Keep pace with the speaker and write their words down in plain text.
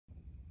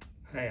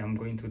I am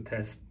going to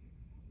test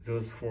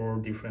those 4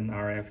 different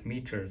RF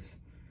meters,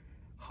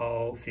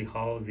 see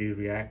how they're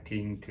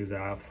reacting to the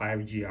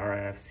 5G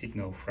RF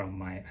signal from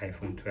my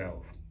iPhone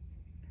 12.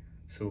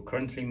 So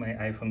currently my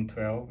iPhone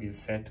 12 is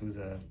set to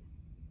the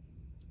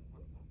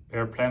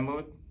airplane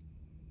mode,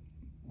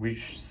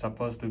 which is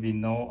supposed to be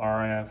no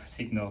RF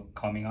signal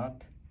coming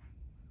out.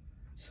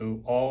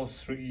 So all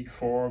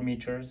 4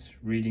 meters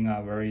reading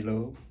are very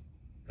low.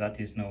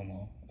 That is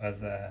normal,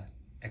 as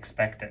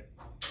expected.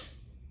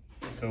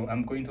 So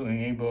I'm going to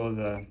enable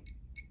the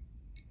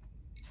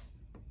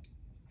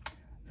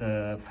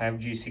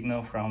 5G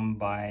signal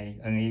by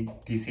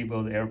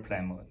disable the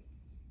airplane mode.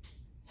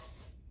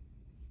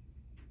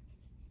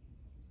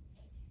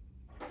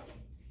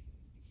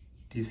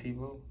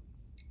 Disable.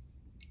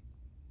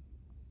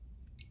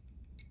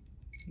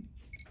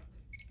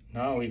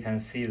 Now we can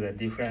see the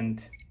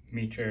different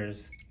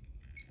meters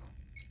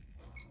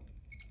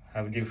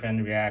have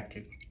different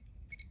reactive.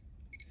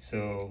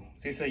 So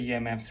this is a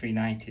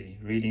EMF-390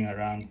 reading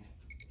around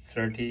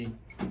 50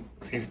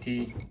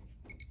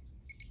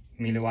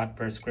 milliwatt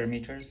per square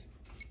meters.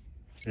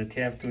 The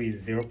TF2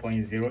 is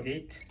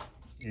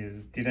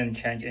 0.08, didn't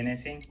change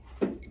anything.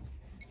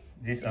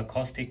 This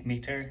acoustic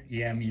meter,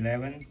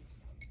 AM-11,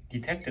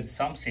 detected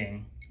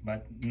something,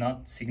 but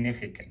not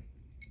significant.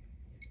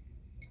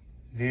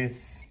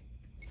 This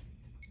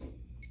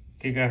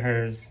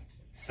GigerHertz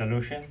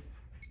solution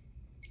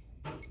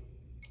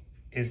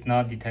is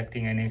not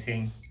detecting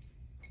anything.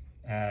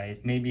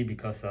 It may be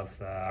because of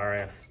the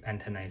RF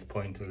antenna is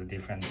pointing to the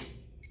different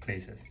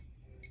places.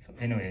 So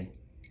anyway,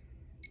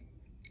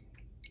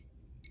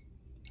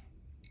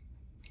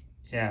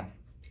 yeah,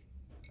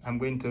 I'm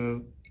going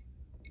to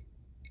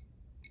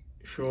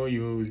show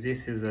you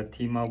this is a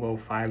T-Mobile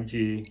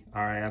 5G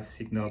RF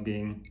signal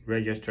being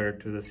registered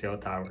to the cell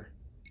tower.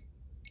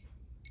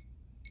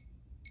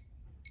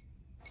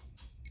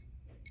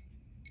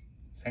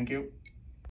 Thank you.